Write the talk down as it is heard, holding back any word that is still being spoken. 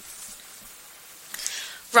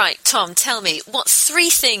Right, Tom, tell me, what 3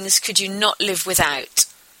 things could you not live without?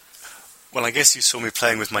 Well, I guess you saw me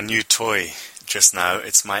playing with my new toy just now.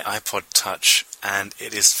 It's my iPod Touch, and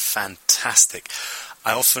it is fantastic.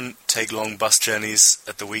 I often take long bus journeys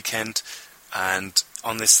at the weekend, and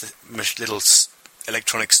on this little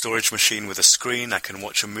electronic storage machine with a screen, I can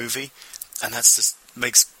watch a movie, and that just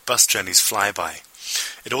makes bus journeys fly by.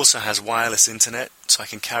 It also has wireless internet, so I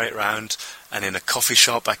can carry it around, and in a coffee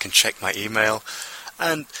shop I can check my email,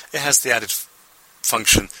 and it has the added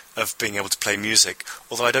function of being able to play music,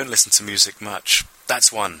 although I don't listen to music much.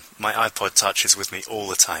 That's one. My iPod Touch is with me all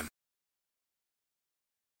the time.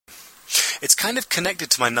 It's kind of connected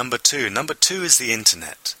to my number 2. Number 2 is the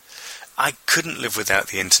internet. I couldn't live without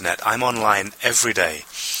the internet. I'm online every day,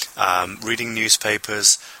 reading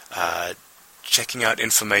newspapers, checking out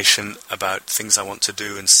information about things I want to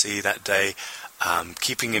do and see that day,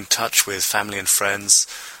 keeping in touch with family and friends,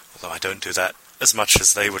 although I don't do that as much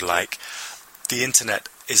as they would like. The internet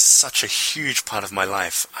is such a huge part of my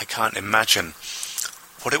life. I can't imagine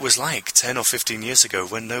what it was like 10 or 15 years ago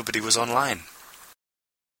when nobody was online.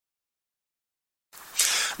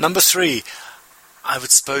 Number 3, I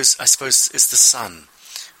suppose, is the sun,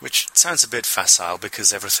 which sounds a bit facile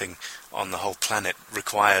because everything on the whole planet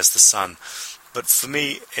requires the sun. But for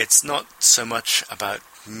me, it's not so much about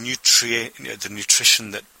the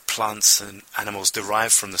nutrition that plants and animals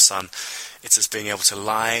derive from the sun. It's just being able to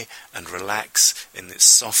lie and relax in this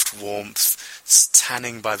soft warmth,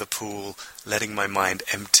 tanning by the pool, letting my mind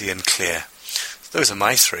empty and clear. Those are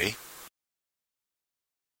my 3.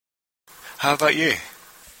 How about you?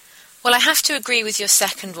 Well, I have to agree with your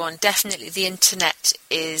second one. Definitely the internet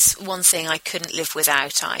is one thing I couldn't live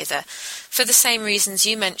without either. For the same reasons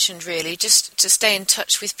you mentioned, really, just to stay in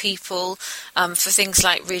touch with people, for things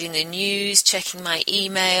like reading the news, checking my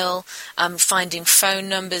email, finding phone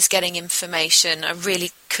numbers, getting information. I really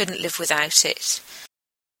couldn't live without it.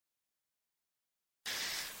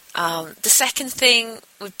 The second thing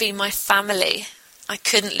would be my family. I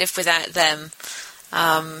couldn't live without them.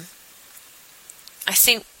 I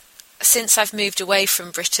think since I've moved away from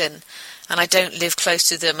Britain and I don't live close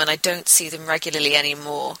to them and I don't see them regularly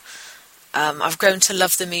anymore, I've grown to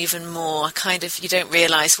love them even more. You don't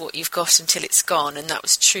realise what you've got until it's gone, and that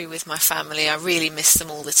was true with my family. I really miss them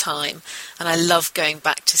all the time, and I love going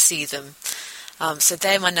back to see them. So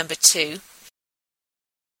they're my number 2.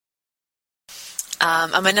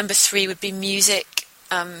 And my number 3 would be music.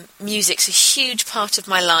 Music's a huge part of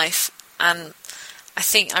my life, and I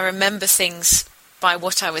think I remember things by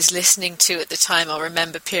what I was listening to at the time. I'll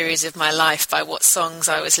remember periods of my life by what songs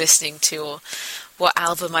I was listening to or what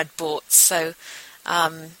album I'd bought. So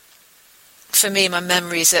for me, my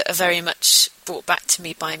memories are very much brought back to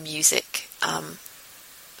me by music.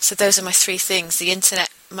 So those are my 3 things: the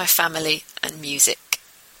internet, my family, and music.